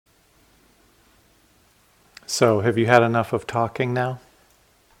So, have you had enough of talking now?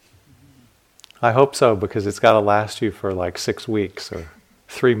 I hope so, because it's got to last you for like 6 weeks or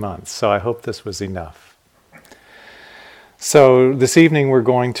 3 months. So I hope this was enough. So this evening we're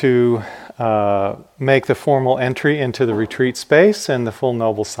going to make the formal entry into the retreat space, and the full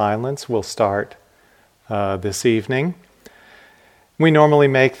noble silence will start this evening. We normally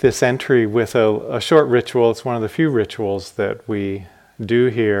make this entry with a short ritual. It's one of the few rituals that we do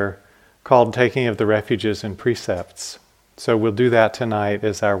here, called taking of the refuges and precepts. So we'll do that tonight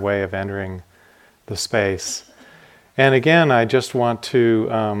as our way of entering the space. And again, I just want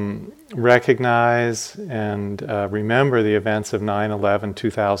to recognize and remember the events of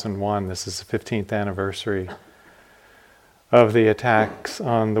 9/11/2001. This is the 15th anniversary of the attacks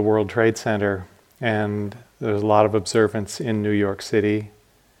on the World Trade Center, and there's a lot of observance in New York City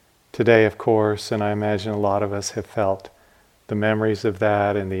today, of course, and I imagine a lot of us have felt the memories of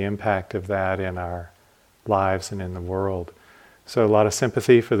that and the impact of that in our lives and in the world. So a lot of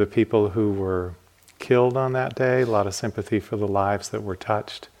sympathy for the people who were killed on that day, a lot of sympathy for the lives that were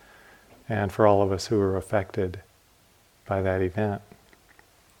touched, and for all of us who were affected by that event.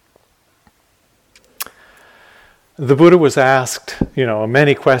 The Buddha was asked,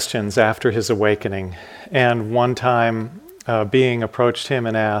 many questions after his awakening, and one time a being approached him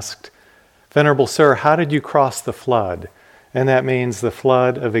and asked, "Venerable Sir, how did you cross the flood?" And that means the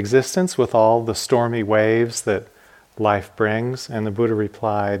flood of existence with all the stormy waves that life brings. And the Buddha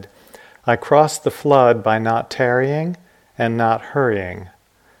replied, "I crossed the flood by not tarrying and not hurrying.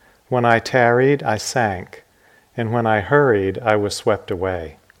 When I tarried, I sank, and when I hurried, I was swept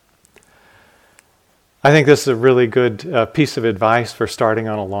away." I think this is a really good piece of advice for starting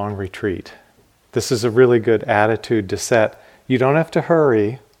on a long retreat. This is a really good attitude to set. You don't have to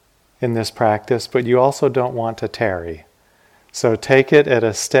hurry in this practice, but you also don't want to tarry. So take it at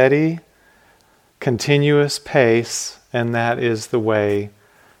a steady, continuous pace, and that is the way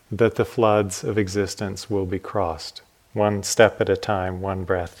that the floods of existence will be crossed, one step at a time, one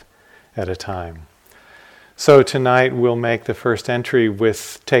breath at a time. So tonight we'll make the first entry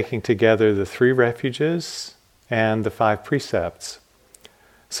with taking together the 3 refuges and the 5 precepts.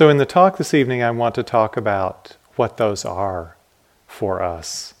 So in the talk this evening, I want to talk about what those are for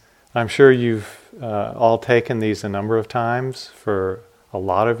us. I'm sure you've all taken these a number of times. For a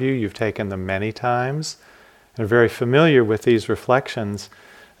lot of you, you've taken them many times and are very familiar with these reflections.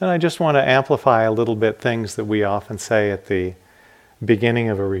 And I just want to amplify a little bit things that we often say at the beginning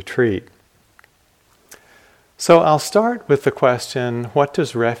of a retreat. So I'll start with the question, what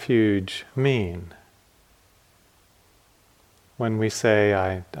does refuge mean? When we say,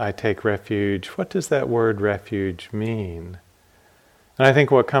 I take refuge, what does that word refuge mean? And I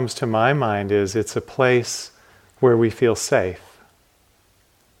think what comes to my mind is it's a place where we feel safe.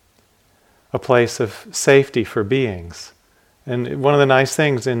 A place of safety for beings. And one of the nice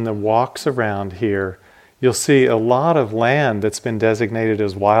things in the walks around here, you'll see a lot of land that's been designated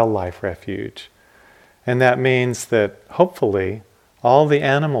as wildlife refuge. And that means that hopefully all the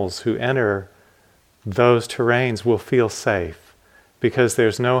animals who enter those terrains will feel safe, because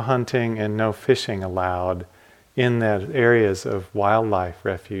there's no hunting and no fishing allowed in that areas of wildlife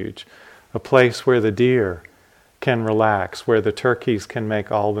refuge. A place where the deer can relax, where the turkeys can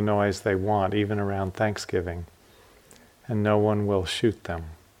make all the noise they want, even around Thanksgiving, and no one will shoot them.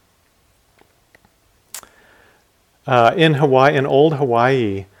 In Hawaii, in old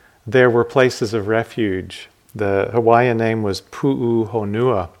Hawaii, there were places of refuge. The Hawaiian name was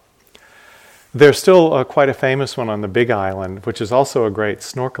Pu'uhonua. There's still quite a famous one on the Big Island, which is also a great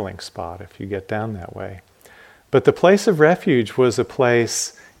snorkeling spot if you get down that way. But the place of refuge was a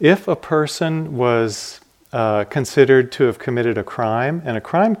place, if a person was considered to have committed a crime, and a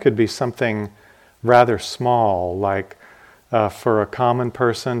crime could be something rather small, like for a common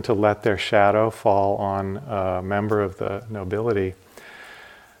person to let their shadow fall on a member of the nobility,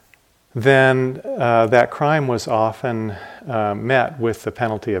 then that crime was often met with the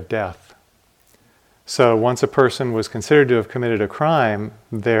penalty of death. So once a person was considered to have committed a crime,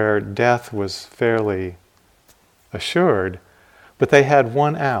 their death was fairly assured, but they had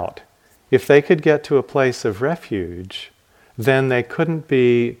one out. If they could get to a place of refuge, then they couldn't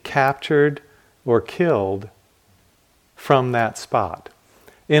be captured or killed from that spot.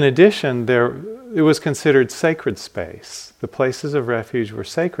 In addition, it was considered sacred space. The places of refuge were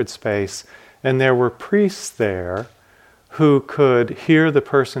sacred space, and there were priests there who could hear the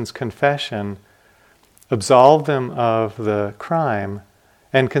person's confession, absolve them of the crime,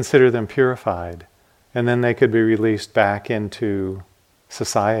 and consider them purified. And then they could be released back into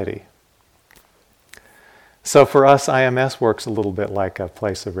society. So for us, IMS works a little bit like a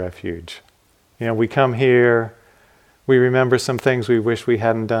place of refuge. We come here, we remember some things we wish we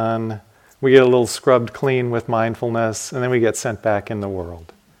hadn't done, we get a little scrubbed clean with mindfulness, and then we get sent back in the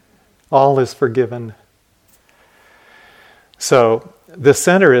world. All is forgiven. So the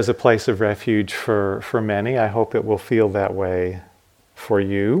center is a place of refuge for many. I hope it will feel that way for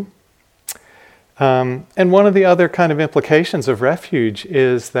you. And one of the other kind of implications of refuge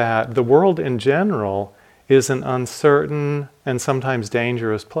is that the world in general is an uncertain and sometimes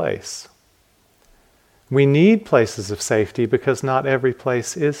dangerous place. We need places of safety because not every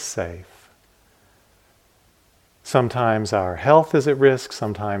place is safe. Sometimes our health is at risk,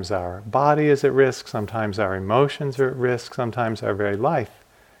 sometimes our body is at risk, sometimes our emotions are at risk, sometimes our very life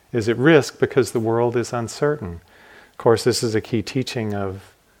is at risk because the world is uncertain. Of course, this is a key teaching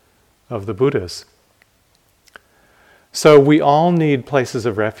of the Buddhas. So we all need places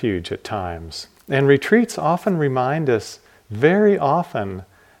of refuge at times. And retreats often remind us very often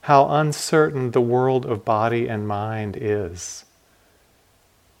how uncertain the world of body and mind is.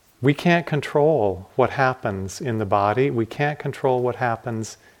 We can't control what happens in the body. We can't control what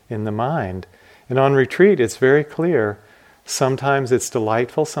happens in the mind. And on retreat, it's very clear. Sometimes it's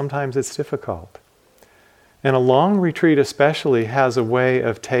delightful, sometimes it's difficult. And a long retreat especially has a way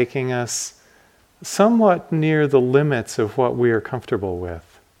of taking us somewhat near the limits of what we are comfortable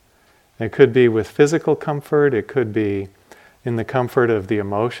with. It could be with physical comfort, it could be in the comfort of the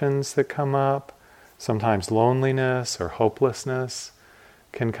emotions that come up. Sometimes loneliness or hopelessness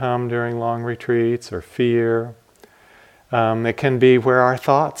can come during long retreats, or fear. It can be where our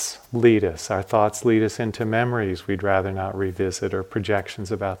thoughts lead us. Our thoughts lead us into memories we'd rather not revisit, or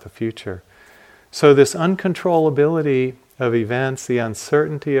projections about the future. So this uncontrollability of events, the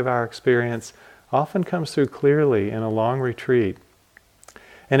uncertainty of our experience, often comes through clearly in a long retreat.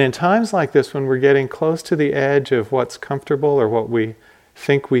 And in times like this, when we're getting close to the edge of what's comfortable or what we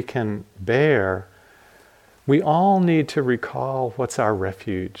think we can bear, we all need to recall what's our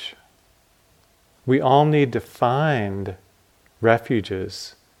refuge. We all need to find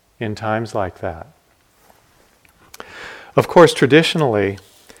refuges in times like that. Of course, traditionally,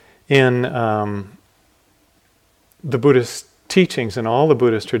 in the Buddhist teachings and all the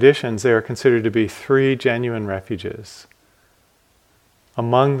Buddhist traditions, there are considered to be 3 genuine refuges.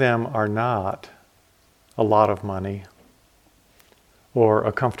 Among them are not a lot of money, or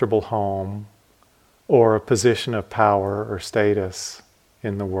a comfortable home, or a position of power or status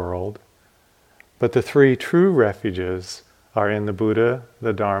in the world. But the 3 true refuges are in the Buddha,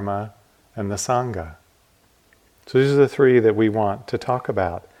 the Dharma, and the Sangha. So these are the 3 that we want to talk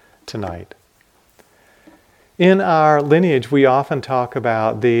about tonight. In our lineage, we often talk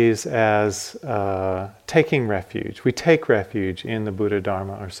about these as taking refuge. We take refuge in the Buddha,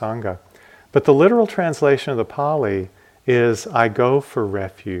 Dharma, or Sangha. But the literal translation of the Pali is, I go for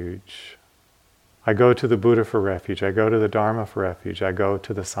refuge. I go to the Buddha for refuge. I go to the Dharma for refuge. I go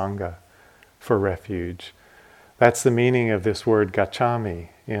to the Sangha for refuge. That's the meaning of this word gacchami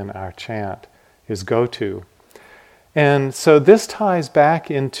in our chant, is go to. And so this ties back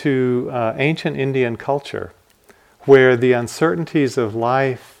into ancient Indian culture, where the uncertainties of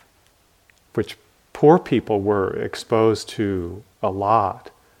life, which poor people were exposed to a lot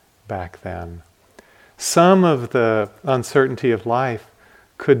back then, some of the uncertainty of life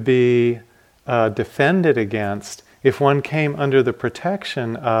could be defended against if one came under the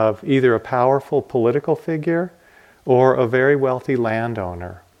protection of either a powerful political figure or a very wealthy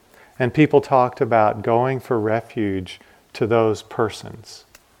landowner. And people talked about going for refuge to those persons.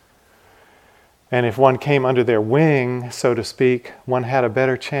 And if one came under their wing, so to speak, one had a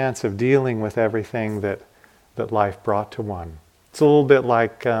better chance of dealing with everything that life brought to one. It's a little bit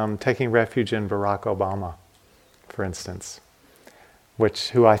like taking refuge in Barack Obama, for instance,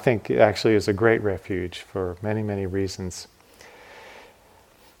 who I think actually is a great refuge for many, many reasons.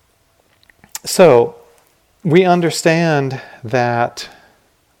 So, we understand that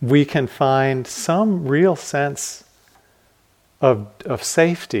we can find some real sense of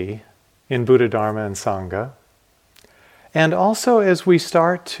safety in Buddha, Dharma, and Sangha. And also, as we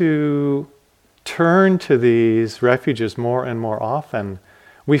start to turn to these refuges more and more often,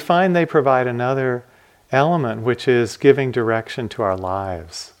 we find they provide another element, which is giving direction to our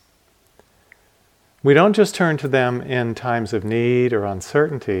lives. We don't just turn to them in times of need or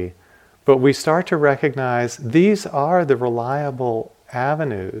uncertainty, but we start to recognize these are the reliable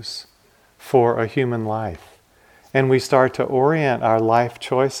avenues for a human life. And we start to orient our life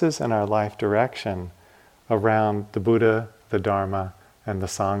choices and our life direction around the Buddha, the Dharma, and the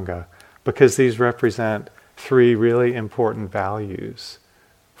Sangha, because these represent 3 really important values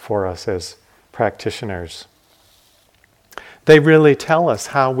for us as practitioners. They really tell us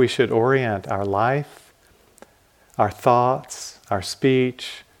how we should orient our life, our thoughts, our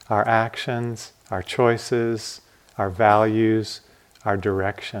speech, our actions, our choices, our values, our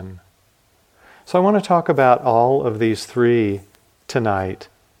direction. So I want to talk about all of these three tonight,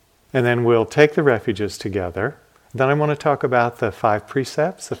 and then we'll take the refuges together. Then I want to talk about the 5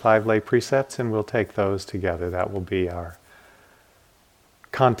 precepts, the 5 lay precepts, and we'll take those together. That will be our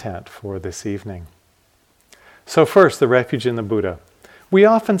content for this evening. So first, the refuge in the Buddha. We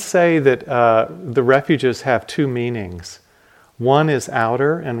often say that the refuges have 2 meanings. One is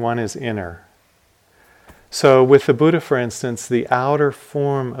outer and one is inner. So with the Buddha, for instance, the outer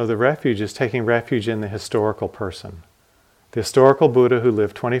form of the refuge is taking refuge in the historical person. The historical Buddha who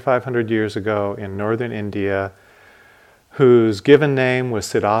lived 2,500 years ago in northern India, whose given name was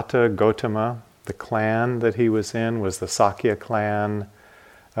Siddhartha Gautama. The clan that he was in was the Sakya clan,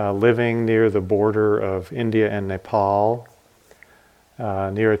 living near the border of India and Nepal,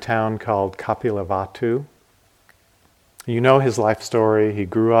 near a town called Kapilavatthu. You know his life story. He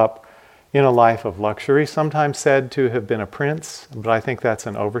grew up in a life of luxury, sometimes said to have been a prince, but I think that's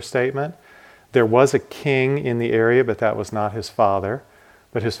an overstatement. There was a king in the area, but that was not his father.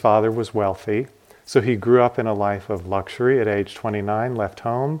 But his father was wealthy. So he grew up in a life of luxury. At age 29, left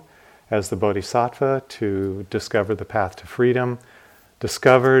home as the Bodhisattva to discover the path to freedom,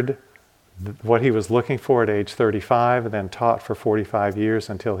 discovered what he was looking for at age 35, and then taught for 45 years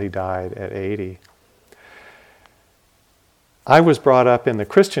until he died at 80. I was brought up in the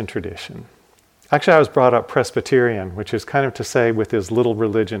Christian tradition. Actually, I was brought up Presbyterian, which is kind of to say with as little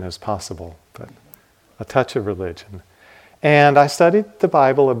religion as possible, but a touch of religion. And I studied the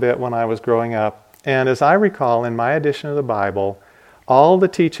Bible a bit when I was growing up. And as I recall, in my edition of the Bible, all the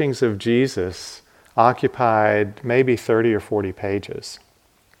teachings of Jesus occupied maybe 30 or 40 pages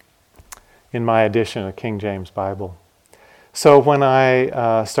in my edition of King James Bible. So when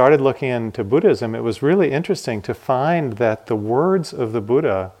I started looking into Buddhism, it was really interesting to find that the words of the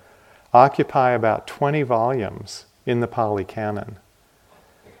Buddha occupy about 20 volumes in the Pali Canon.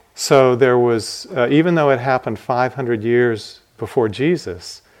 So there was, even though it happened 500 years before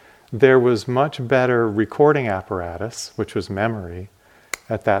Jesus, there was much better recording apparatus, which was memory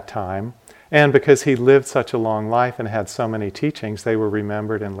at that time. And because he lived such a long life and had so many teachings, they were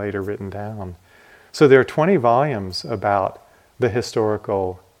remembered and later written down. So there are 20 volumes about the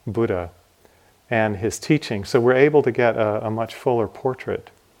historical Buddha and his teaching. So we're able to get a much fuller portrait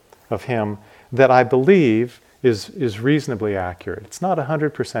of him that I believe is reasonably accurate. It's not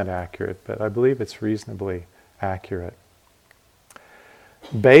 100% accurate, but I believe it's reasonably accurate.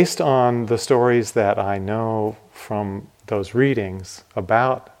 Based on the stories that I know from those readings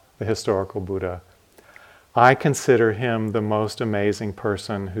about the historical Buddha, I consider him the most amazing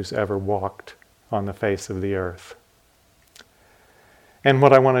person who's ever walked on the face of the earth. And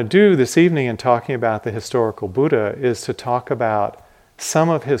what I want to do this evening in talking about the historical Buddha is to talk about some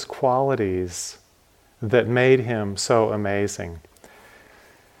of his qualities that made him so amazing.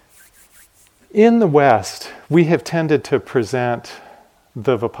 In the West, we have tended to present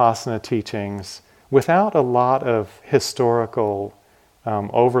the Vipassana teachings without a lot of historical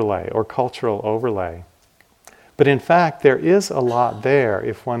overlay or cultural overlay. But in fact, there is a lot there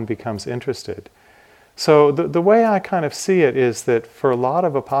if one becomes interested. So the way I kind of see it is that for a lot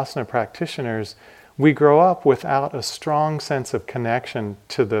of Vipassana practitioners, we grow up without a strong sense of connection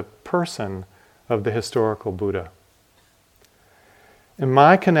to the person of the historical Buddha. And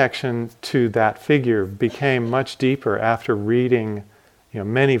my connection to that figure became much deeper after reading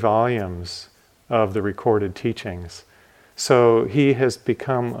many volumes of the recorded teachings. So he has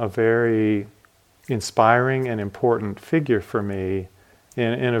become a very inspiring and important figure for me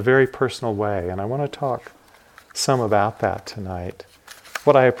in a very personal way. And I want to talk some about that tonight,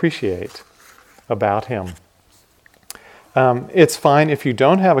 what I appreciate about him. It's fine if you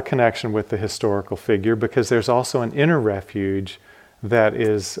don't have a connection with the historical figure, because there's also an inner refuge that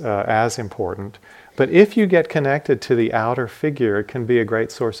is as important. But if you get connected to the outer figure, it can be a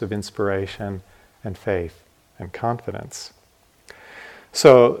great source of inspiration and faith and confidence.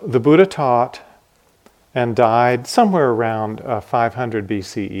 So the Buddha taught and died somewhere around 500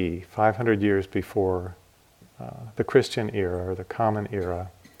 BCE, 500 years before the Christian era or the Common Era.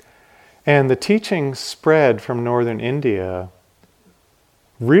 And the teachings spread from northern India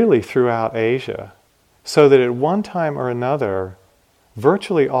really throughout Asia, so that at one time or another,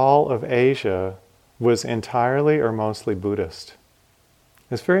 virtually all of Asia was entirely or mostly Buddhist.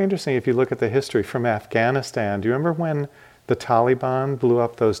 It's very interesting if you look at the history from Afghanistan. Do you remember when the Taliban blew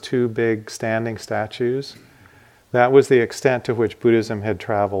up those 2 big standing statues? That was the extent to which Buddhism had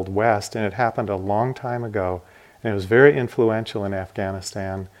traveled west, and it happened a long time ago. And it was very influential in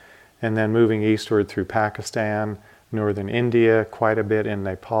Afghanistan. And then moving eastward through Pakistan, northern India, quite a bit in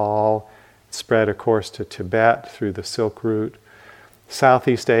Nepal, spread, of course, to Tibet through the Silk Route.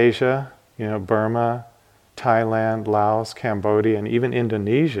 Southeast Asia, Burma, Thailand, Laos, Cambodia, and even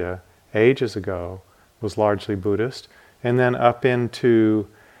Indonesia, ages ago, was largely Buddhist. And then up into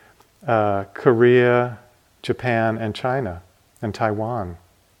Korea, Japan, and China, and Taiwan.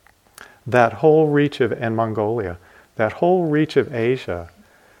 That whole reach and Mongolia, that whole reach of Asia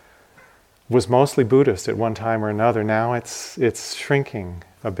was mostly Buddhist at one time or another. Now it's shrinking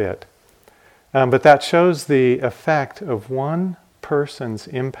a bit. But that shows the effect of one person's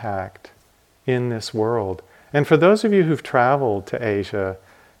impact in this world. And for those of you who've traveled to Asia,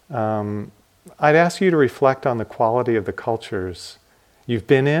 I'd ask you to reflect on the quality of the cultures you've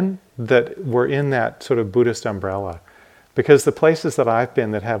been in that were in that sort of Buddhist umbrella. Because the places that I've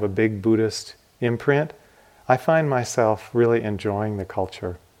been that have a big Buddhist imprint, I find myself really enjoying the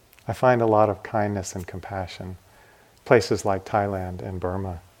culture. I find a lot of kindness and compassion. Places like Thailand and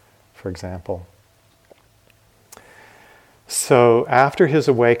Burma, for example. So after his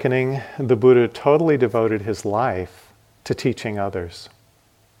awakening, the Buddha totally devoted his life to teaching others.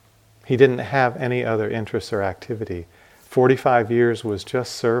 He didn't have any other interests or activity. 45 years was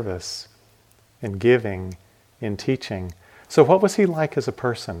just service in giving, in teaching. So what was he like as a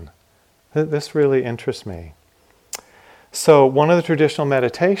person? This really interests me. So one of the traditional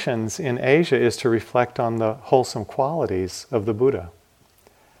meditations in Asia is to reflect on the wholesome qualities of the Buddha.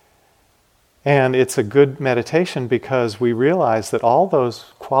 And it's a good meditation because we realize that all those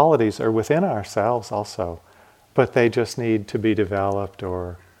qualities are within ourselves also, but they just need to be developed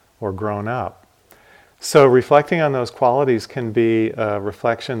or grown up. So reflecting on those qualities can be a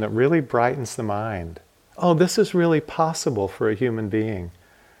reflection that really brightens the mind. Oh, this is really possible for a human being.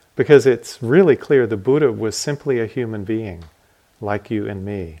 Because it's really clear the Buddha was simply a human being, like you and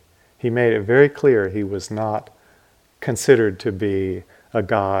me. He made it very clear he was not considered to be a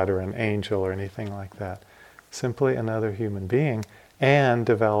god or an angel or anything like that. Simply another human being, and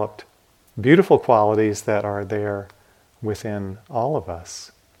developed beautiful qualities that are there within all of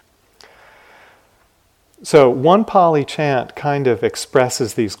us. So one Pali chant kind of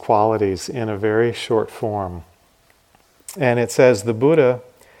expresses these qualities in a very short form. And it says, the Buddha,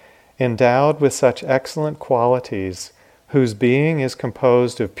 endowed with such excellent qualities, whose being is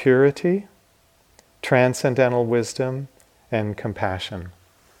composed of purity, transcendental wisdom, and compassion.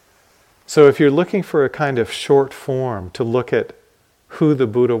 So if you're looking for a kind of short form to look at who the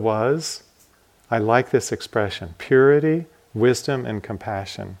Buddha was, I like this expression, purity, wisdom, and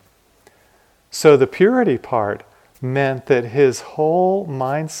compassion. So the purity part meant that his whole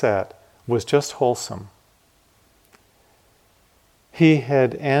mindset was just wholesome. He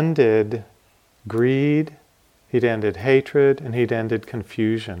had ended greed, he'd ended hatred, and he'd ended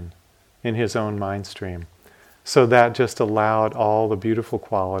confusion in his own mind stream. So that just allowed all the beautiful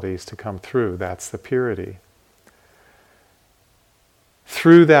qualities to come through. That's the purity.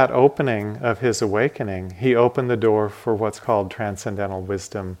 Through that opening of his awakening, he opened the door for what's called transcendental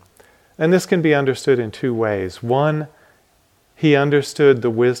wisdom. And this can be understood in two ways. One, he understood the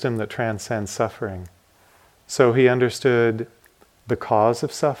wisdom that transcends suffering. So he understood the cause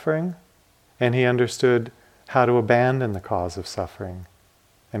of suffering, and he understood how to abandon the cause of suffering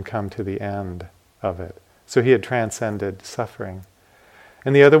and come to the end of it. So he had transcended suffering.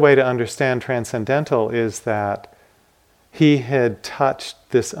 And the other way to understand transcendental is that he had touched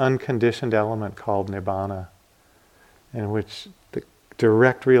this unconditioned element called nibbana, in which the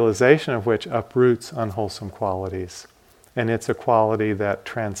direct realization of which uproots unwholesome qualities. And it's a quality that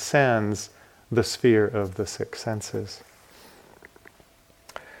transcends the sphere of the six senses.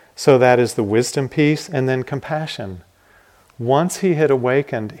 So that is the wisdom piece, and then compassion. Once he had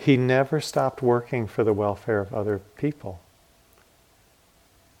awakened, he never stopped working for the welfare of other people.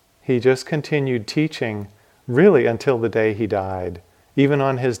 He just continued teaching really until the day he died. Even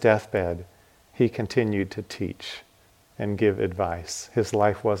on his deathbed, he continued to teach and give advice. His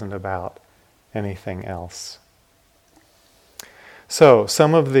life wasn't about anything else. So,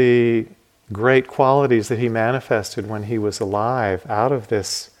 some of the great qualities that he manifested when he was alive out of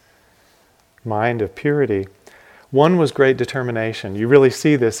this mind of purity, one was great determination. You really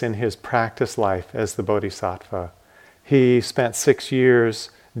see this in his practice life as the Bodhisattva. He spent 6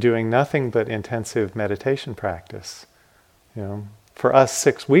 years doing nothing but intensive meditation practice. For us,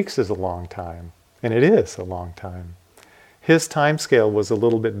 6 weeks is a long time, and it is a long time. His time scale was a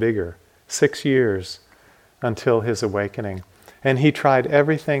little bit bigger, 6 years until his awakening. And he tried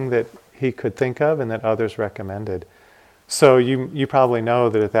everything that he could think of and that others recommended. So you probably know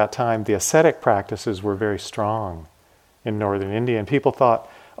that at that time the ascetic practices were very strong in northern India, and people thought,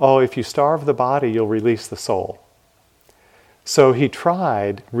 oh, if you starve the body, you'll release the soul. So he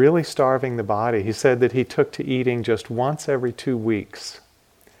tried really starving the body. He said that he took to eating just once every 2 weeks.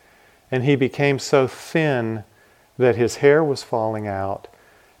 And he became so thin that his hair was falling out,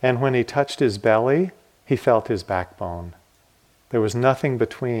 and when he touched his belly, he felt his backbone. There was nothing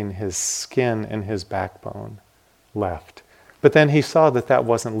between his skin and his backbone left. But then he saw that that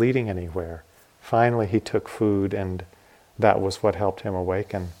wasn't leading anywhere. Finally, he took food, and that was what helped him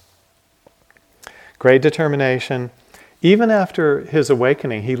awaken. Great determination. Even after his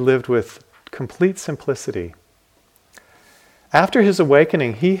awakening, he lived with complete simplicity. After his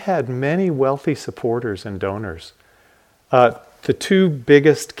awakening, he had many wealthy supporters and donors. The 2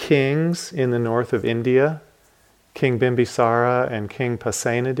 biggest kings in the north of India, King Bimbisara and King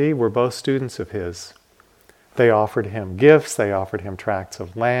Pasenadi, were both students of his. They offered him gifts, they offered him tracts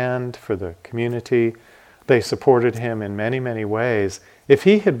of land for the community. They supported him in many, many ways. If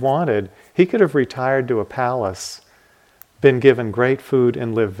he had wanted, he could have retired to a palace, been given great food,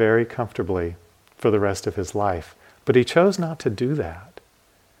 and lived very comfortably for the rest of his life. But he chose not to do that.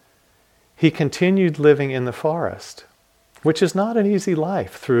 He continued living in the forest, which is not an easy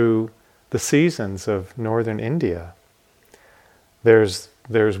life through the seasons of northern India. There's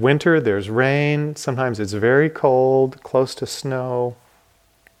winter, there's rain, sometimes it's very cold, close to snow.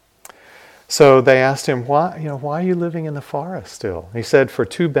 So they asked him, why are you living in the forest still? He said, for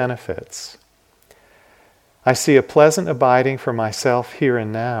 2 benefits. I see a pleasant abiding for myself here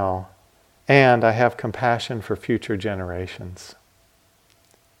and now, and I have compassion for future generations.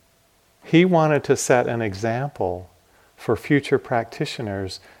 He wanted to set an example for future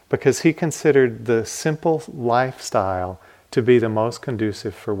practitioners because he considered the simple lifestyle to be the most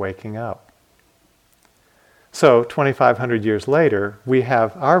conducive for waking up. So 2,500 years later, we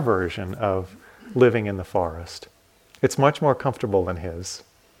have our version of living in the forest. It's much more comfortable than his.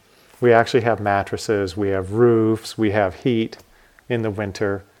 We actually have mattresses, we have roofs, we have heat in the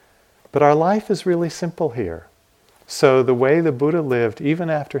winter. But our life is really simple here. So the way the Buddha lived, even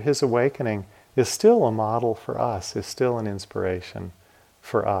after his awakening, is still a model for us, is still an inspiration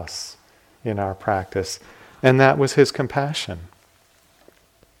for us in our practice. And that was his compassion.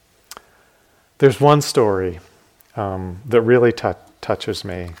 There's one story that really touches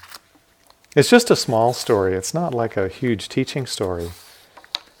me. It's just a small story. It's not like a huge teaching story.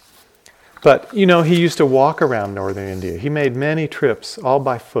 But, he used to walk around northern India. He made many trips, all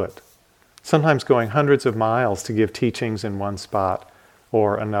by foot, sometimes going hundreds of miles to give teachings in one spot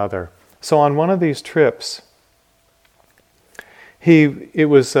or another. So on one of these trips, it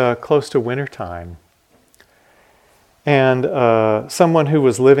was close to wintertime, and someone who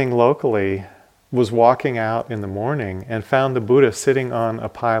was living locally was walking out in the morning and found the Buddha sitting on a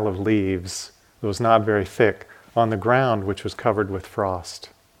pile of leaves that was not very thick on the ground, which was covered with frost.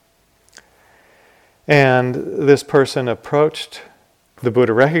 And this person approached the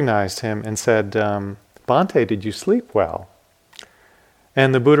Buddha, recognized him, and said, Bhante, did you sleep well?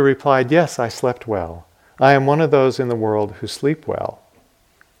 And the Buddha replied, yes, I slept well. I am one of those in the world who sleep well.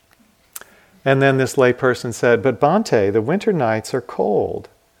 And then this lay person said, but Bhante, the winter nights are cold.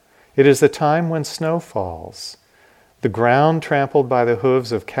 It is the time when snow falls. The ground trampled by the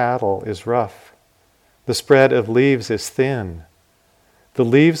hooves of cattle is rough. The spread of leaves is thin. The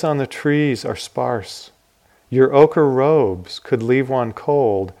leaves on the trees are sparse. Your ochre robes could leave one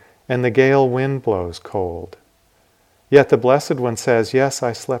cold, and the gale wind blows cold. Yet the Blessed One says, yes,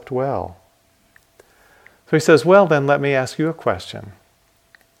 I slept well. So he says, well, then let me ask you a question.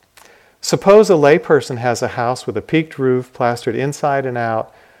 Suppose a layperson has a house with a peaked roof, plastered inside and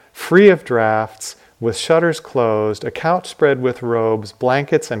out, free of drafts, with shutters closed, a couch spread with robes,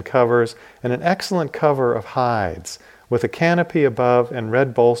 blankets and covers, and an excellent cover of hides, with a canopy above and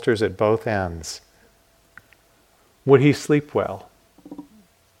red bolsters at both ends. Would he sleep well?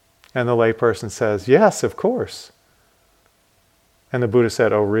 And the layperson says, yes, of course. And the Buddha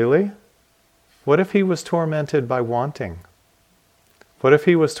said, oh, really? What if he was tormented by wanting? What if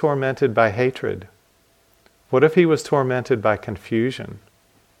he was tormented by hatred? What if he was tormented by confusion?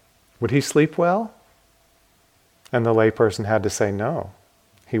 Would he sleep well? And the layperson had to say no,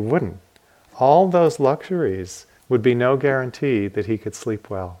 he wouldn't. All those luxuries would be no guarantee that he could sleep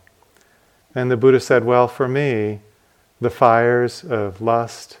well. And the Buddha said, well, for me, the fires of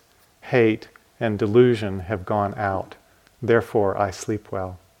lust, hate, and delusion have gone out. Therefore, I sleep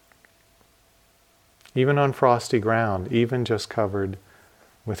well. Even on frosty ground, even just covered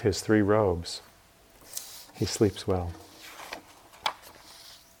with his 3 robes, he sleeps well.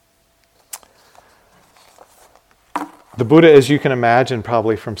 The Buddha, as you can imagine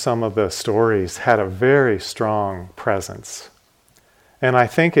probably from some of the stories, had a very strong presence. And I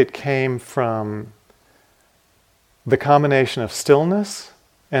think it came from the combination of stillness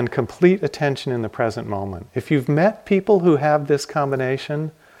and complete attention in the present moment. If you've met people who have this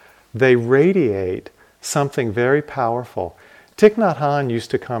combination, they radiate something very powerful. Thich Nhat Hanh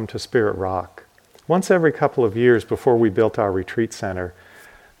used to come to Spirit Rock once every couple of years before we built our retreat center.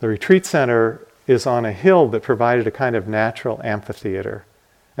 The retreat center is on a hill that provided a kind of natural amphitheater.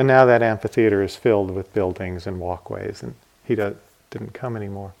 And now that amphitheater is filled with buildings and walkways, and he didn't come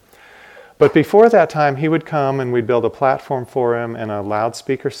anymore. But before that time, he would come and we'd build a platform for him and a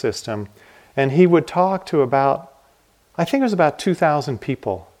loudspeaker system, and he would talk to about, I think it was about 2,000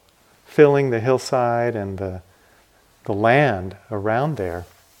 people filling the hillside and the land around there.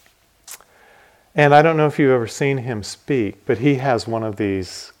 And I don't know if you've ever seen him speak, but he has one of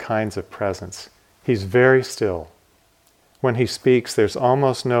these kinds of presence. He's very still. When he speaks, there's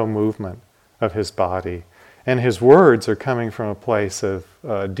almost no movement of his body. And his words are coming from a place of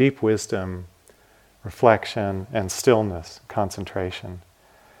deep wisdom, reflection, and stillness, concentration.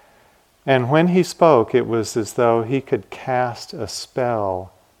 And when he spoke, it was as though he could cast a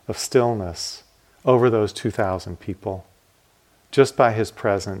spell of stillness over those 2,000 people, just by his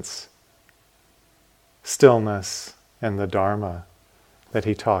presence, stillness, and the Dharma that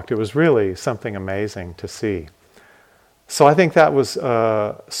he talked. It was really something amazing to see. So I think that was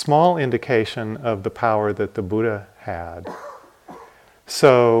a small indication of the power that the Buddha had.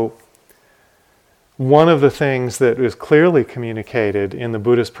 So one of the things that was clearly communicated in the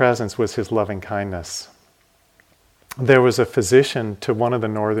Buddha's presence was his loving kindness. There was a physician to one of the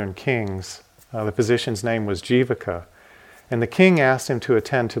northern kings. The physician's name was Jivaka. And the king asked him to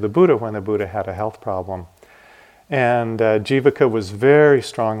attend to the Buddha when the Buddha had a health problem. And Jivaka was very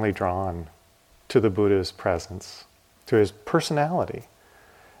strongly drawn to the Buddha's presence, to his personality.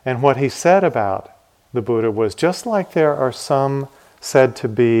 And what he said about the Buddha was, just like there are some said to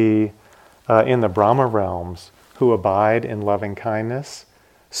be in the Brahma realms who abide in loving kindness,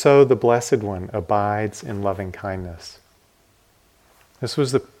 so the Blessed One abides in loving kindness. This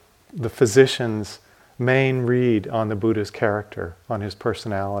was the physician's main read on the Buddha's character, on his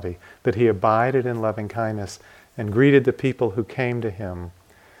personality, that he abided in loving kindness and greeted the people who came to him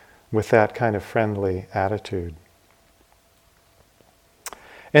with that kind of friendly attitude.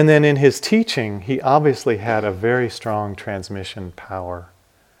 And then in his teaching, he obviously had a very strong transmission power.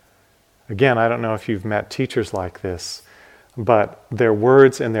 Again, I don't know if you've met teachers like this, but their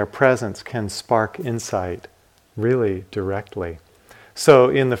words and their presence can spark insight really directly. So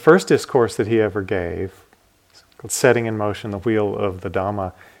in the first discourse that he ever gave, called Setting in Motion the Wheel of the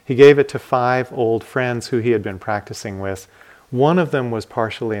Dhamma, he gave it to 5 old friends who he had been practicing with. One of them was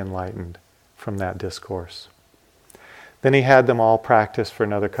partially enlightened from that discourse. Then he had them all practice for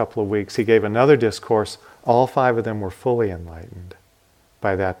another couple of weeks. He gave another discourse. All 5 of them were fully enlightened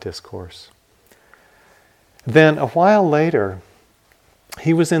by that discourse. Then a while later,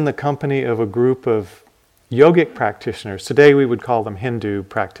 he was in the company of a group of yogic practitioners. Today we would call them Hindu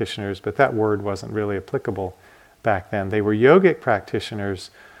practitioners, but that word wasn't really applicable back then. They were yogic practitioners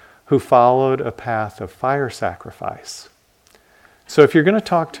who followed a path of fire sacrifice. So if you're going to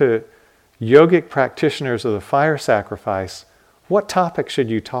talk to yogic practitioners of the fire sacrifice, what topic should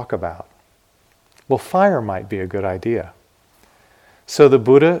you talk about? Well, fire might be a good idea. So the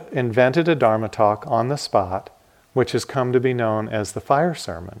Buddha invented a Dharma talk on the spot, which has come to be known as the fire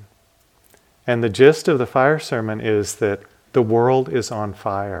sermon. And the gist of the fire sermon is that the world is on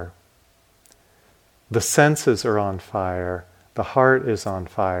fire. The senses are on fire. The heart is on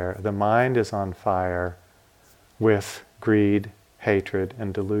fire. The mind is on fire with greed, hatred,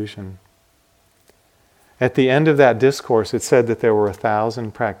 and delusion. At the end of that discourse, it said that there were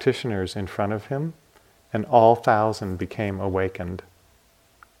 1,000 practitioners in front of him, and all 1,000 became awakened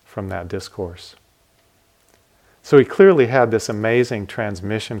from that discourse. So he clearly had this amazing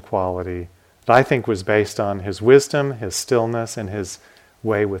transmission quality that I think was based on his wisdom, his stillness, and his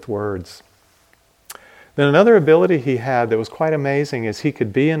way with words. Then another ability he had that was quite amazing is he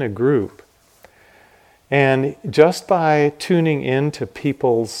could be in a group, and just by tuning into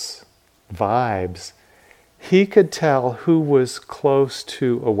people's vibes, he could tell who was close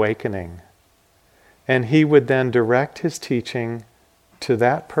to awakening. And he would then direct his teaching to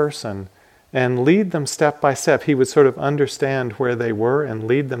that person and lead them step by step. He would sort of understand where they were and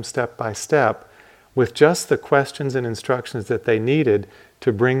lead them step by step with just the questions and instructions that they needed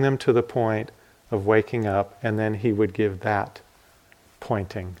to bring them to the point of waking up, and then he would give that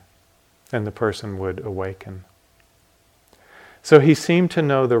pointing, and the person would awaken. So he seemed to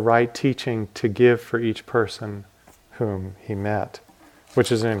know the right teaching to give for each person whom he met,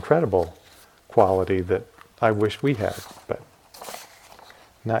 which is an incredible quality that I wish we had, but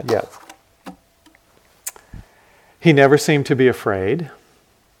not yet. He never seemed to be afraid.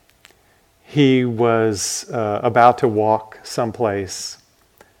 He was about to walk someplace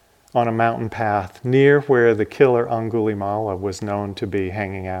on a mountain path near where the killer Angulimala was known to be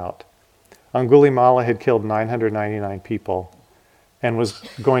hanging out. Angulimala had killed 999 people and was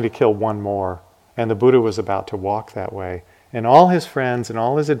going to kill one more, and the Buddha was about to walk that way. And all his friends and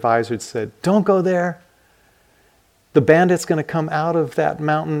all his advisors said, "Don't go there. The bandit's going to come out of that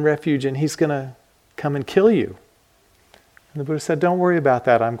mountain refuge and he's going to come and kill you." And the Buddha said, "Don't worry about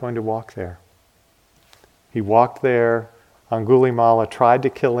that, I'm going to walk there." He walked there. Angulimala tried to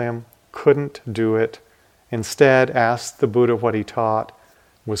kill him, couldn't do it. Instead, asked the Buddha what he taught,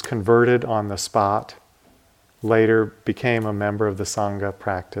 was converted on the spot, later became a member of the Sangha,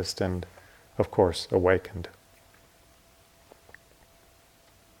 practiced, and, of course, awakened.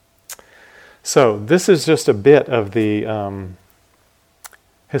 So, this is just a bit of the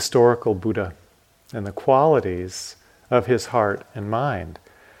historical Buddha and the qualities of his heart and mind.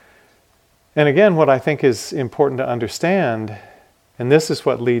 And again, what I think is important to understand, and this is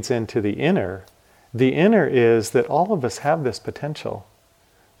what leads into the inner is that all of us have this potential.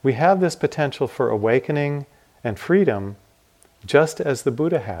 We have this potential for awakening and freedom just as the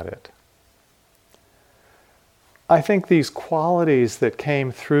Buddha had it. I think these qualities that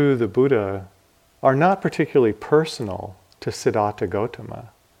came through the Buddha are not particularly personal to Siddhartha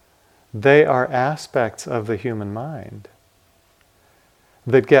Gautama. They are aspects of the human mind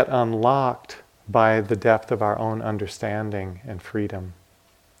that get unlocked by the depth of our own understanding and freedom.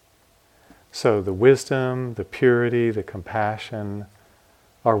 So the wisdom, the purity, the compassion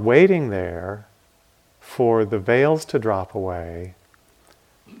are waiting there for the veils to drop away,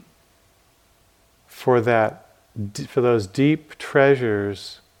 for those deep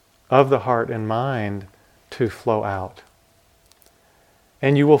treasures of the heart and mind to flow out.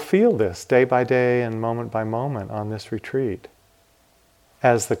 And you will feel this day by day and moment by moment on this retreat.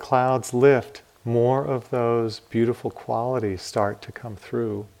 As the clouds lift, more of those beautiful qualities start to come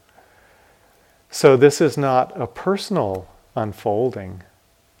through. So this is not a personal unfolding.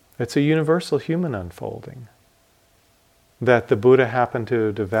 It's a universal human unfolding that the Buddha happened to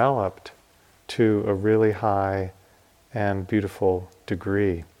have developed to a really high and beautiful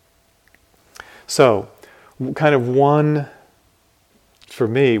degree. So, kind of one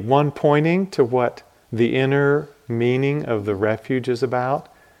pointing to what the inner meaning of the refuge is about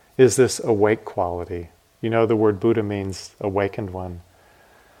is this awake quality. You know, the word Buddha means awakened one.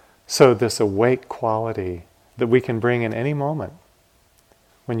 So this awake quality that we can bring in any moment.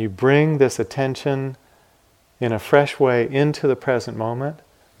 When you bring this attention in a fresh way into the present moment,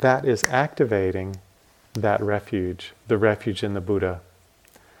 that is activating that refuge, the refuge in the Buddha.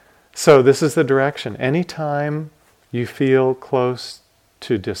 So this is the direction. Anytime you feel close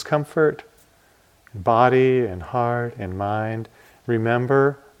to discomfort, body and heart and mind,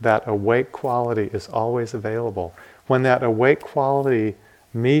 remember that awake quality is always available. When that awake quality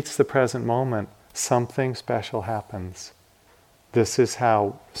meets the present moment, something special happens. This is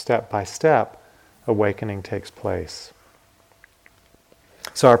how, step by step, awakening takes place.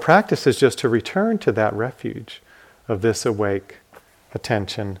 So our practice is just to return to that refuge of this awake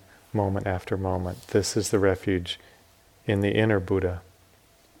attention moment after moment. This is the refuge in the inner Buddha.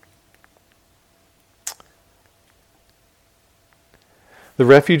 The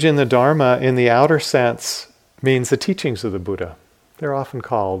refuge in the Dharma, in the outer sense, means the teachings of the Buddha. They're often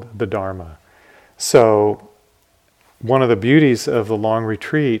called the Dharma. So, one of the beauties of the long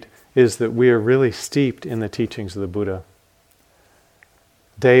retreat is that we are really steeped in the teachings of the Buddha.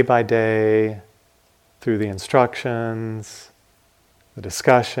 Day by day, through the instructions, the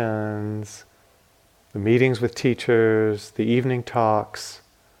discussions, the meetings with teachers, the evening talks,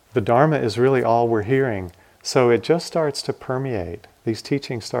 the Dharma is really all we're hearing. So it just starts to permeate. These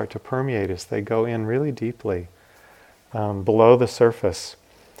teachings start to permeate as they go in really deeply, below the surface,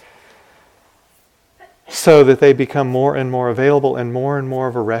 so that they become more and more available and more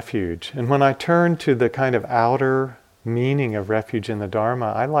of a refuge. And when I turn to the kind of outer meaning of refuge in the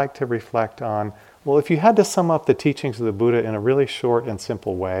Dharma, I like to reflect on, well, if you had to sum up the teachings of the Buddha in a really short and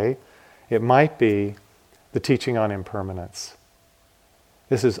simple way, it might be the teaching on impermanence.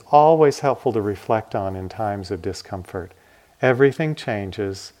 This is always helpful to reflect on in times of discomfort. Everything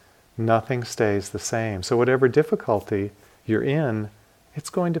changes, nothing stays the same. So whatever difficulty you're in, it's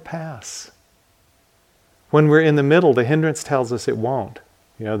going to pass. When we're in the middle, the hindrance tells us it won't.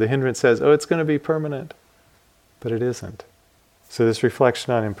 You know, the hindrance says, oh, it's going to be permanent. But it isn't. So this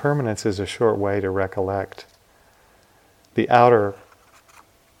reflection on impermanence is a short way to recollect. the outer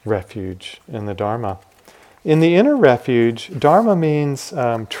refuge in the Dharma. In the inner refuge, Dharma means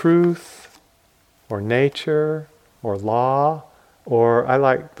truth, or nature, or law, or I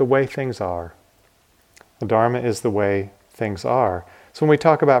like the way things are. The Dharma is the way things are. So when we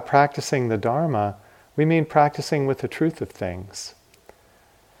talk about practicing the Dharma, we mean practicing with the truth of things.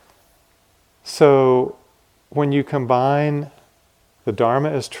 So when you combine the Dharma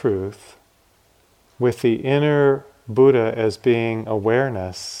as truth with the inner Buddha as being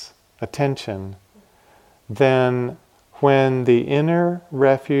awareness, attention, then when the inner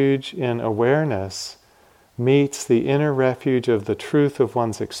refuge in awareness meets the inner refuge of the truth of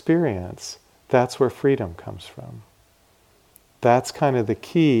one's experience, that's where freedom comes from. That's kind of the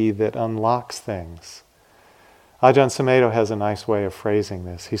key that unlocks things. Ajahn Sumedho has a nice way of phrasing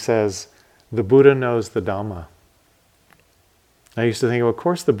this. He says, the Buddha knows the Dhamma. I used to think, well, of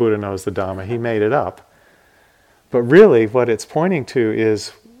course the Buddha knows the Dhamma. He made it up. But really what it's pointing to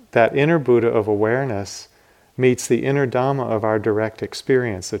is that inner Buddha of awareness meets the inner Dhamma of our direct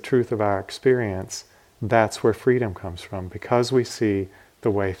experience, the truth of our experience. That's where freedom comes from, because we see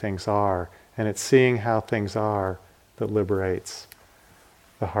the way things are. And it's seeing how things are that liberates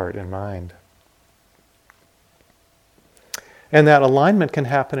the heart and mind. And that alignment can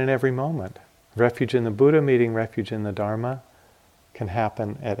happen in every moment. Refuge in the Buddha meeting refuge in the Dharma can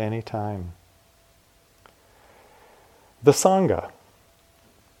happen at any time. The Sangha.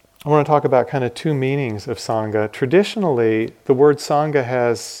 I want to talk about kind of two meanings of Sangha. Traditionally, the word Sangha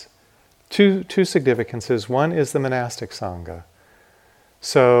has two significances. One is the monastic Sangha.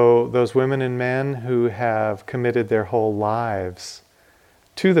 So those women and men who have committed their whole lives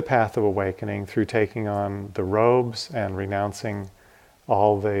to the path of awakening through taking on the robes and renouncing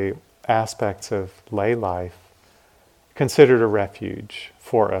all the aspects of lay life, considered a refuge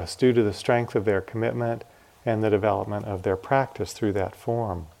for us due to the strength of their commitment and the development of their practice through that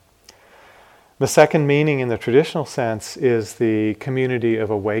form. The second meaning in the traditional sense is the community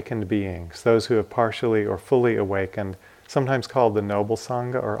of awakened beings, those who have partially or fully awakened, sometimes called the Noble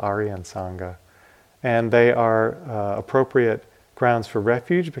Sangha or Aryan Sangha. And they are appropriate grounds for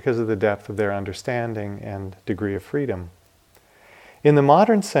refuge because of the depth of their understanding and degree of freedom. In the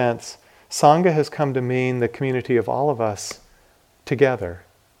modern sense, Sangha has come to mean the community of all of us together,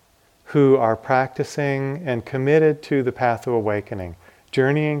 who are practicing and committed to the path of awakening,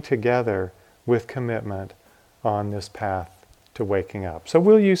 journeying together with commitment on this path to waking up. So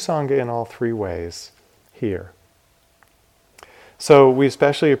we'll use Sangha in all three ways here. So we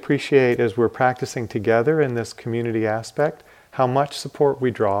especially appreciate, as we're practicing together in this community aspect, how much support we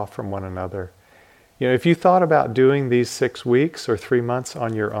draw from one another. You know, if you thought about doing these 6 weeks or 3 months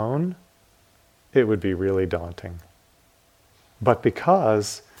on your own, it would be really daunting. But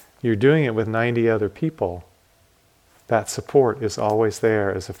because you're doing it with 90 other people, that support is always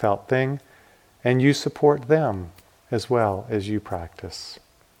there as a felt thing, and you support them as well as you practice.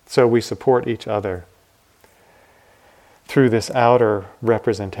 So we support each other through this outer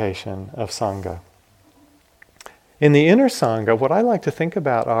representation of Sangha. In the inner Sangha, what I like to think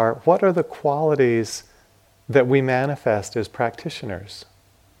about are, what are the qualities that we manifest as practitioners?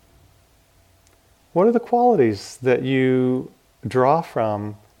 What are the qualities that you draw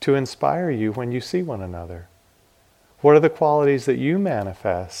from to inspire you when you see one another? What are the qualities that you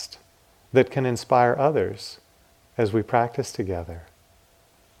manifest that can inspire others as we practice together?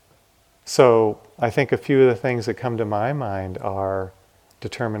 So I think a few of the things that come to my mind are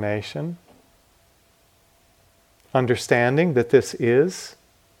determination, understanding that this is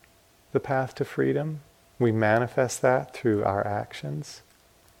the path to freedom. We manifest that through our actions.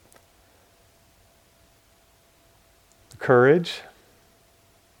 Courage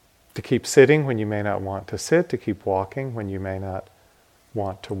to keep sitting when you may not want to sit, to keep walking when you may not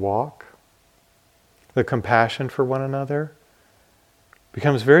want to walk. The compassion for one another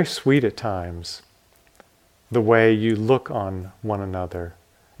becomes very sweet at times, the way you look on one another.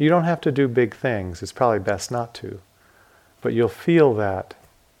 You don't have to do big things, it's probably best not to, but you'll feel that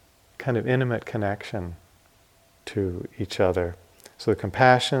kind of intimate connection to each other. So the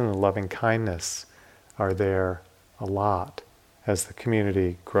compassion and the loving kindness are there a lot as the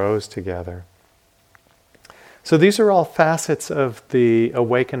community grows together. So these are all facets of the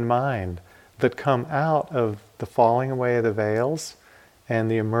awakened mind that come out of the falling away of the veils and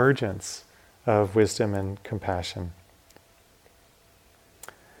the emergence of wisdom and compassion.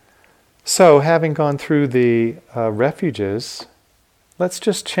 So, having gone through the refuges, let's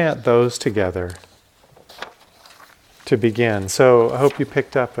just chant those together to begin. So, I hope you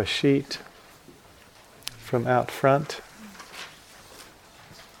picked up a sheet from out front.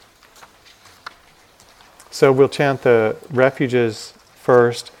 So we'll chant the refuges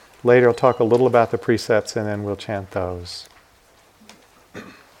first. Later I'll talk a little about the precepts, and then we'll chant those.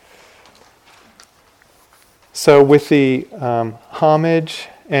 So with the homage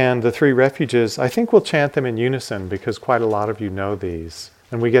and the three refuges, I think we'll chant them in unison because quite a lot of you know these.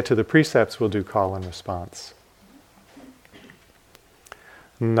 When we get to the precepts, we'll do call and response.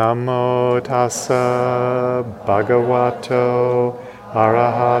 Namo tassa bhagavato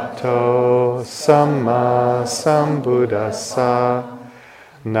arahato samma sambuddhassa.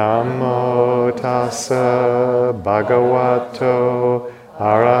 Namo tassa bhagavato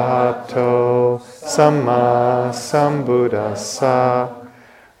arahato samma sambuddhassa.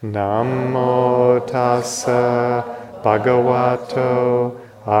 Namo tassa bhagavato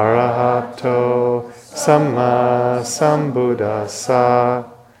arahato samma sambuddhassa.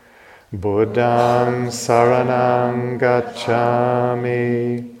 Buddhang saranang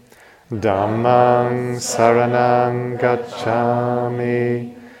gacchami. Dhammang saranang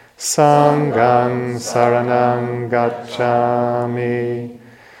gacchami. Sanghang saranang gacchami.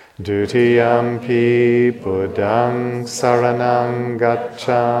 Dutiyampi buddhang saranang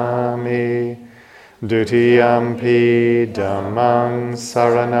gacchami. Dutiyampi dhammang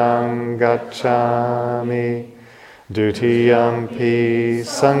saranang gacchami. Dutiyampi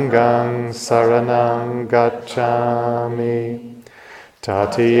sanghang saranang gacchami.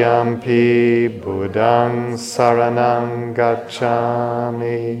 Tatiyampi buddhang saranang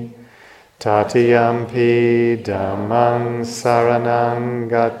gacchami. Tatiyampi dhammang saranang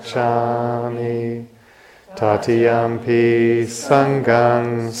gacchami. Tatiyampi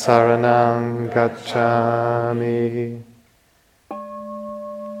sanghang saranang gacchami.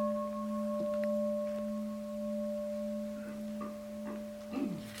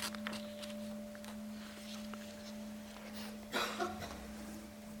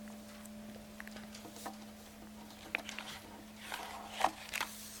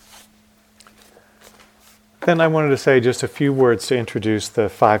 Then I wanted to say just a few words to introduce the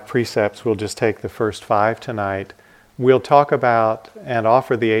 5 precepts. We'll just take the first 5 tonight. We'll talk about and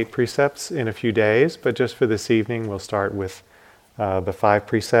offer the 8 precepts in a few days, but just for this evening we'll start with the 5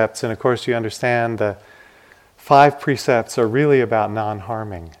 precepts. And of course you understand the 5 precepts are really about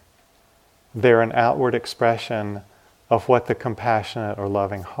non-harming. They're an outward expression of what the compassionate or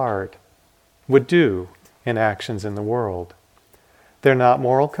loving heart would do in actions in the world. They're not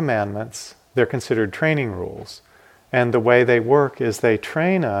moral commandments. They're considered training rules. And the way they work is they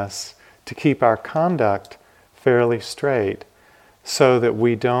train us to keep our conduct fairly straight so that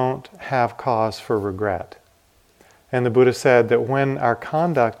we don't have cause for regret. And the Buddha said that when our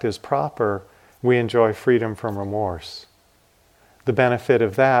conduct is proper, we enjoy freedom from remorse. The benefit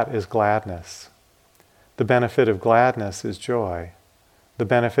of that is gladness. The benefit of gladness is joy. The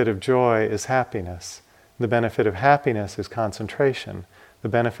benefit of joy is happiness. The benefit of happiness is concentration. The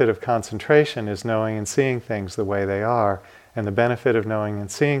benefit of concentration is knowing and seeing things the way they are, and the benefit of knowing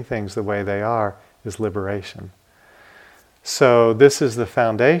and seeing things the way they are is liberation. So this is the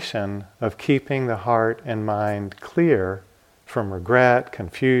foundation of keeping the heart and mind clear from regret,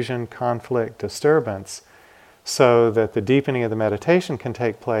 confusion, conflict, disturbance, so that the deepening of the meditation can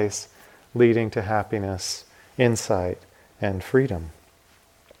take place, leading to happiness, insight, and freedom.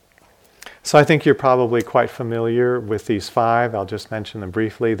 So I think you're probably quite familiar with these 5. I'll just mention them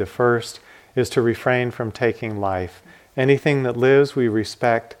briefly. The first is to refrain from taking life. Anything that lives, we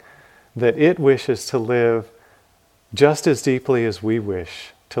respect that it wishes to live just as deeply as we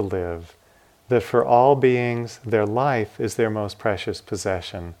wish to live. That for all beings, their life is their most precious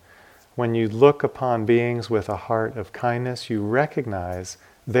possession. When you look upon beings with a heart of kindness, you recognize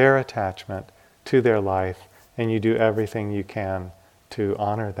their attachment to their life, and you do everything you can to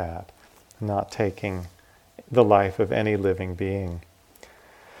honor that, not taking the life of any living being.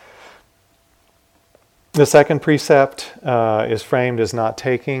 The second precept is framed as not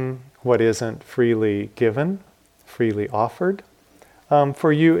taking what isn't freely given, freely offered.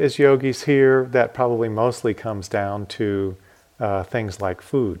 For you as yogis here, that probably mostly comes down to things like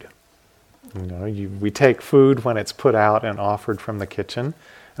food. We take food when it's put out and offered from the kitchen,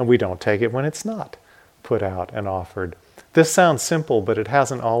 and we don't take it when it's not put out and offered. This sounds simple, but it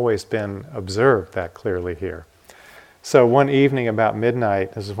hasn't always been observed that clearly here. So one evening about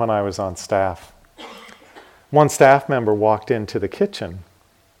midnight, this is when I was on staff, one staff member walked into the kitchen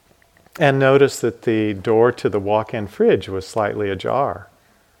and noticed that the door to the walk-in fridge was slightly ajar.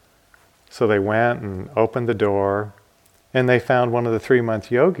 So they went and opened the door, and they found one of the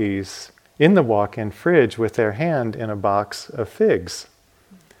 3-month yogis in the walk-in fridge with their hand in a box of figs.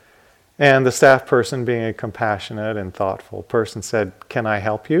 And the staff person, being a compassionate and thoughtful person, said, "Can I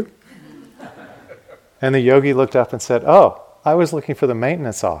help you?" And the yogi looked up and said, "Oh, I was looking for the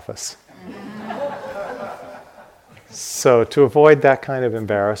maintenance office." So to avoid that kind of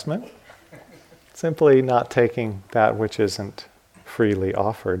embarrassment, simply not taking that which isn't freely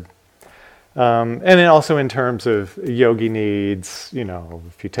offered. And then also in terms of yogi needs,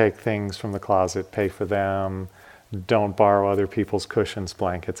 if you take things from the closet, pay for them, don't borrow other people's cushions,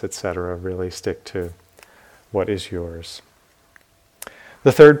 blankets, etc. Really stick to what is yours.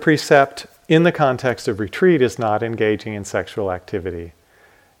 The third precept in the context of retreat is not engaging in sexual activity.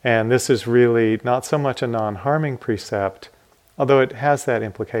 And this is really not so much a non-harming precept, although it has that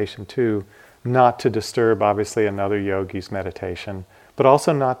implication too, not to disturb obviously another yogi's meditation, but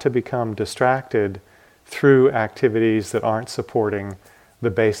also not to become distracted through activities that aren't supporting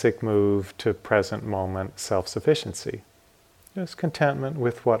the basic move to present moment self-sufficiency. Just contentment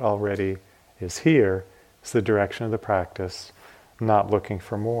with what already is here is the direction of the practice, not looking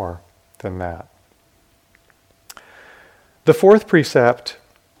for more than that. The fourth precept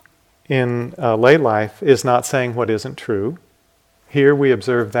in lay life is not saying what isn't true. Here we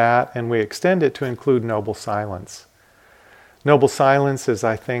observe that and we extend it to include noble silence. Noble silence, as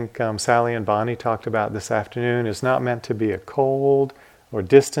I think Sally and Bonnie talked about this afternoon, is not meant to be a cold or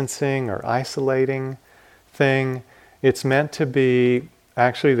distancing or isolating thing. It's meant to be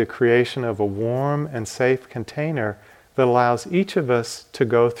actually the creation of a warm and safe container that allows each of us to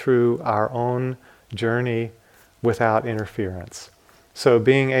go through our own journey without interference. So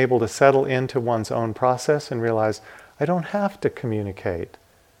being able to settle into one's own process and realize, I don't have to communicate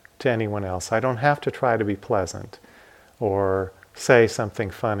to anyone else. I don't have to try to be pleasant or say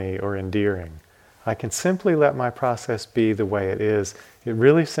something funny or endearing. I can simply let my process be the way it is. It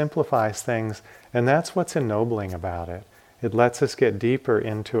really simplifies things, and that's what's ennobling about it. It lets us get deeper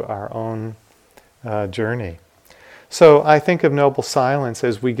into our own journey. So I think of noble silence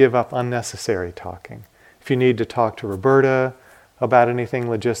as we give up unnecessary talking. If you need to talk to Roberta about anything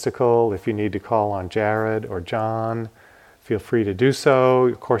logistical, if you need to call on Jared or John, feel free to do so.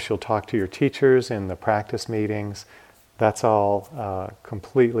 Of course, you'll talk to your teachers in the practice meetings. That's all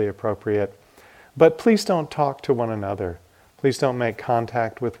completely appropriate. But please don't talk to one another. Please don't make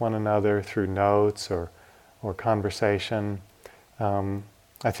contact with one another through notes or conversation.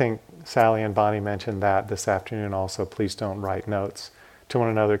 I think Sally and Bonnie mentioned that this afternoon also. Please don't write notes to one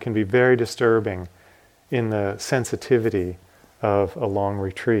another. It can be very disturbing in the sensitivity of a long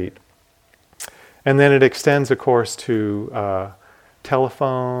retreat. And then it extends, of course, to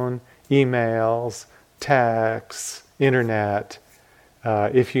telephone, emails, texts, internet.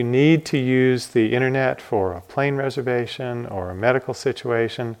 If you need to use the internet for a plane reservation or a medical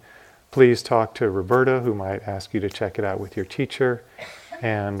situation, please talk to Roberta, who might ask you to check it out with your teacher,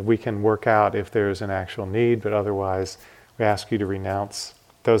 and we can work out if there's an actual need, but otherwise we ask you to renounce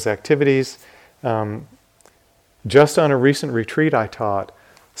those activities. Just on a recent retreat I taught,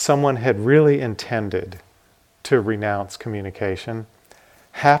 someone had really intended to renounce communication,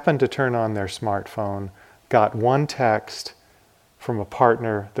 happened to turn on their smartphone, got one text from a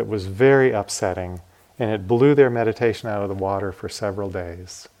partner that was very upsetting, and it blew their meditation out of the water for several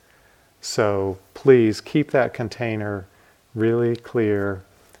days. So please keep that container really clear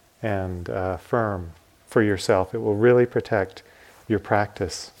and firm for yourself. It will really protect your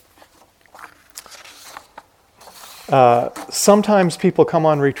practice. Sometimes people come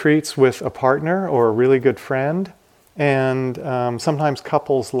on retreats with a partner or a really good friend, and sometimes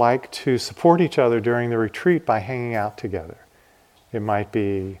couples like to support each other during the retreat by hanging out together. It might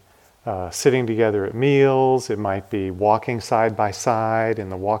be sitting together at meals, it might be walking side by side in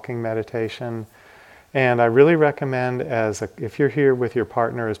the walking meditation. And I really recommend, if you're here with your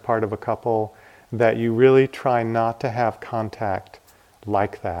partner as part of a couple, that you really try not to have contact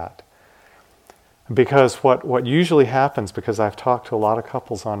like that. Because what usually happens, because I've talked to a lot of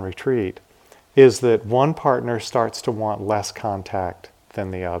couples on retreat, is that one partner starts to want less contact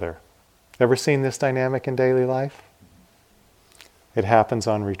than the other. Ever seen this dynamic in daily life? It happens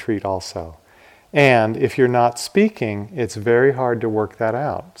on retreat also. And if you're not speaking, it's very hard to work that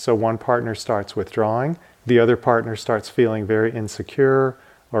out. So one partner starts withdrawing, the other partner starts feeling very insecure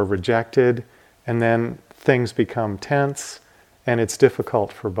or rejected, and then things become tense, and it's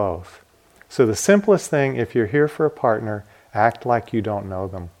difficult for both. So the simplest thing, if you're here for a partner, act like you don't know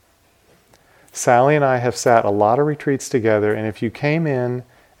them. Sally and I have sat a lot of retreats together, and if you came in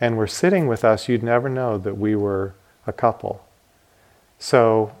and were sitting with us, you'd never know that we were a couple.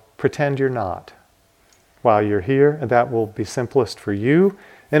 So pretend you're not while you're here, and that will be simplest for you,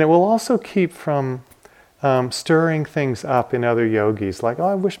 and it will also keep from stirring things up in other yogis, like, oh,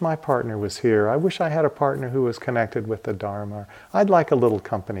 I wish my partner was here. I wish I had a partner who was connected with the Dharma. I'd like a little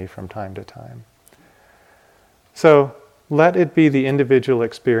company from time to time. So let it be the individual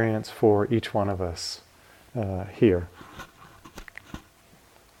experience for each one of us here.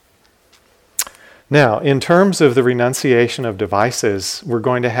 Now, in terms of the renunciation of devices, we're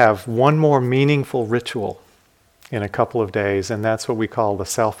going to have one more meaningful ritual in a couple of days, and that's what we call the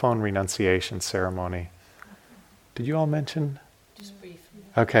cell phone renunciation ceremony. Did you all mention? Just briefly.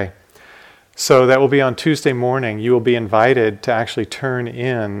 Okay. So that will be on Tuesday morning. You will be invited to actually turn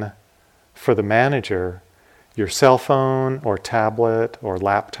in for the manager your cell phone or tablet or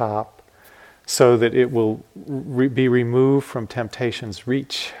laptop so that it will be removed from temptation's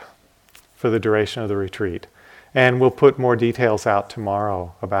reach for the duration of the retreat. And we'll put more details out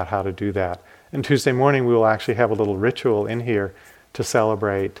tomorrow about how to do that. And Tuesday morning we will actually have a little ritual in here to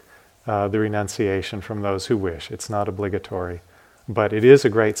celebrate the renunciation from those who wish. It's not obligatory, but it is a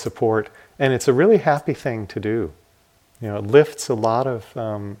great support, and it's a really happy thing to do. You know, it lifts a lot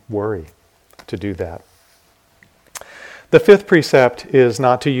of worry to do that. The fifth precept is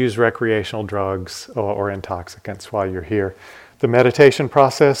not to use recreational drugs or intoxicants while you're here. The meditation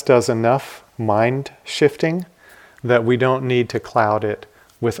process does enough mind shifting that we don't need to cloud it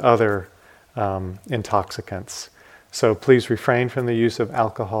with other intoxicants. So please refrain from the use of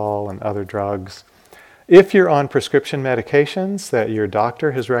alcohol and other drugs. If you're on prescription medications that your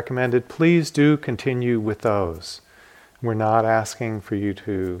doctor has recommended, please do continue with those. We're not asking for you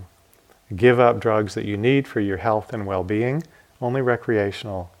to give up drugs that you need for your health and well-being, only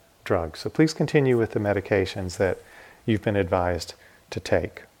recreational drugs. So please continue with the medications that you've been advised to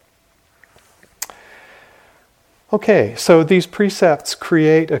take. Okay, so these precepts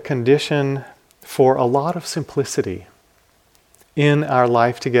create a condition for a lot of simplicity in our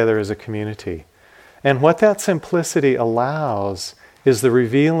life together as a community. And what that simplicity allows is the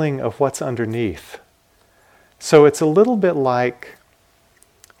revealing of what's underneath. So it's a little bit like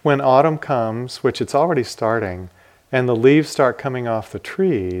when autumn comes, which it's already starting, and the leaves start coming off the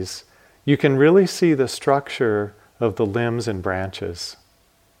trees, you can really see the structure of the limbs and branches.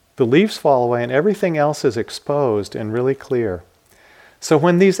 The leaves fall away and everything else is exposed and really clear. So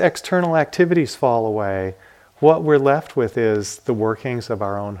when these external activities fall away, what we're left with is the workings of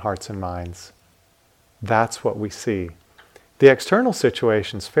our own hearts and minds. That's what we see. The external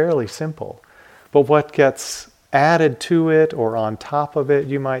situation's fairly simple, but what gets added to it or on top of it,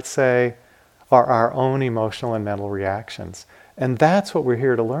 you might say, are our own emotional and mental reactions. And that's what we're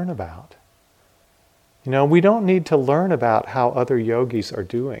here to learn about. You know, we don't need to learn about how other yogis are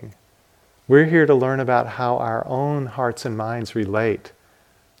doing. We're here to learn about how our own hearts and minds relate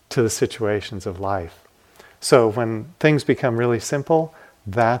to the situations of life. So when things become really simple,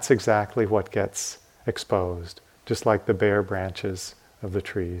 that's exactly what gets exposed, just like the bare branches of the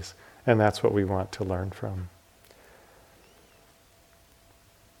trees. And that's what we want to learn from.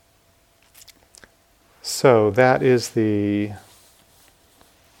 So that is the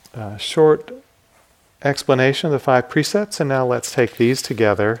short explanation of the 5 precepts, and now let's take these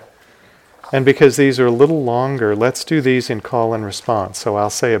together. And because these are a little longer, let's do these in call and response. So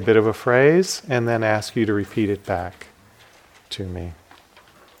I'll say a bit of a phrase and then ask you to repeat it back to me.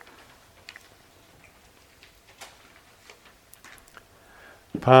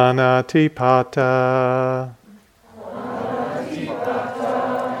 Panatipata.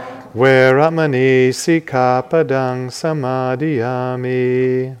 Veramani sikapadang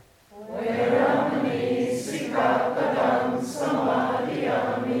samadhiyami.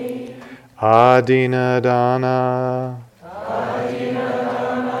 Adinadana.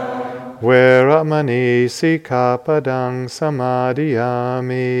 Veramani sikapadang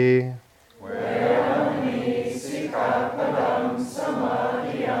samadhiyami.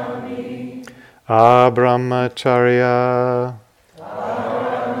 Abrahmacharya.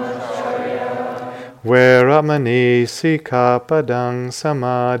 Veramani sikapadang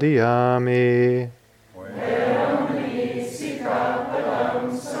samadhiyami.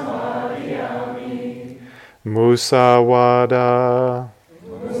 Musawada.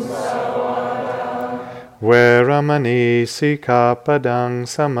 Veramani sikapadang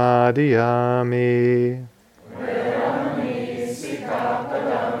samadhiyami.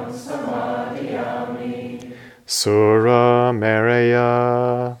 Sura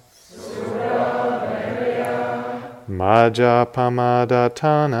Meraya.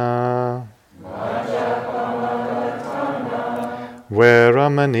 Majapamadatana.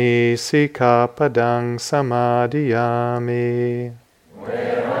 Veramani sikapadang samadhiyami.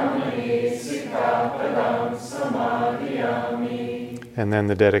 And then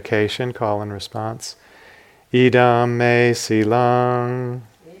the dedication, call and response. Idam me silang.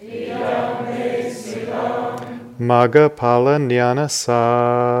 Magapala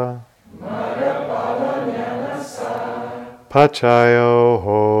Nyanasa. Pachayo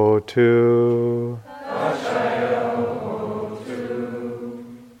hotu.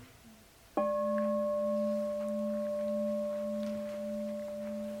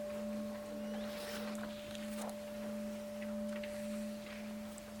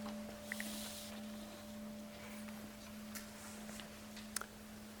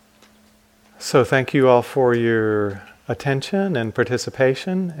 So thank you all for your attention and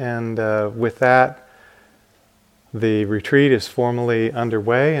participation, and with that, the retreat is formally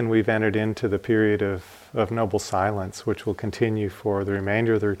underway, and we've entered into the period of noble silence, which will continue for the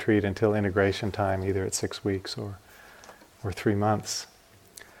remainder of the retreat until integration time, either at 6 weeks or 3 months.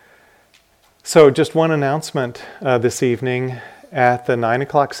 So just one announcement this evening. At the 9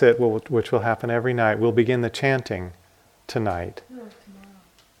 o'clock sit, which will happen every night, we'll begin the chanting tonight. No, tomorrow.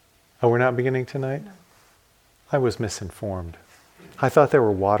 Oh, we're not beginning tonight? No. I was misinformed. I thought there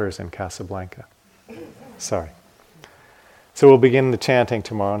were waters in Casablanca. Sorry. So we'll begin the chanting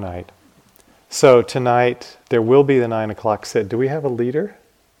tomorrow night. So tonight, there will be the 9 o'clock sit. Do we have a leader?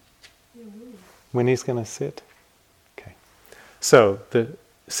 Yeah, When he's going to sit? Okay. So the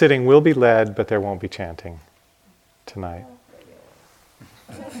sitting will be led, but there won't be chanting tonight.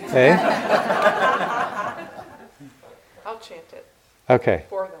 Eh? I'll chant it Okay.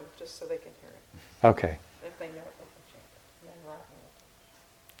 for them, just so they can hear it. Okay. If they know it, they can chant it. And then Rob will.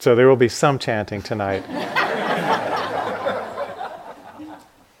 So there will be some chanting tonight.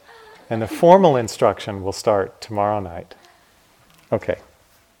 And the formal instruction will start tomorrow night. Okay.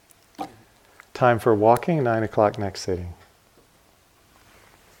 Time for walking, 9 o'clock next sitting.